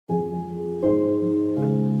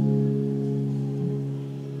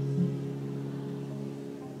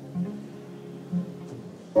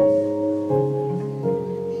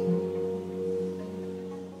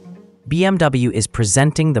BMW is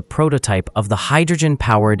presenting the prototype of the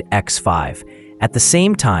hydrogen-powered X5. At the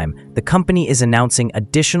same time, the company is announcing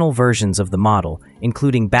additional versions of the model,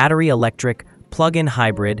 including battery electric, plug-in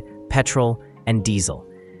hybrid, petrol, and diesel.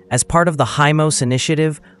 As part of the HyMoS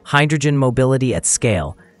initiative, Hydrogen Mobility at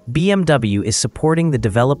Scale, BMW is supporting the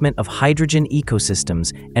development of hydrogen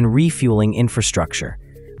ecosystems and refueling infrastructure.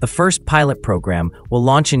 The first pilot program will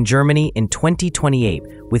launch in Germany in 2028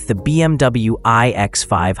 with the BMW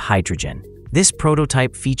iX5 Hydrogen. This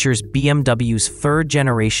prototype features BMW's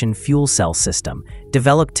third-generation fuel cell system,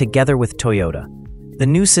 developed together with Toyota. The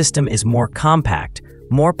new system is more compact,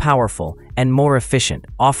 more powerful, and more efficient,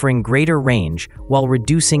 offering greater range while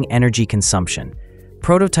reducing energy consumption.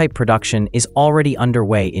 Prototype production is already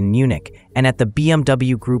underway in Munich and at the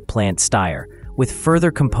BMW Group plant Steyr, with further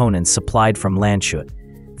components supplied from Landshut.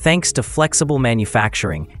 Thanks to flexible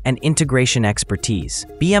manufacturing and integration expertise,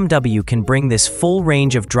 BMW can bring this full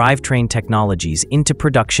range of drivetrain technologies into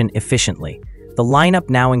production efficiently. The lineup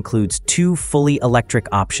now includes two fully electric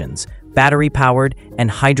options, battery-powered and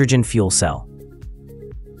hydrogen fuel cell.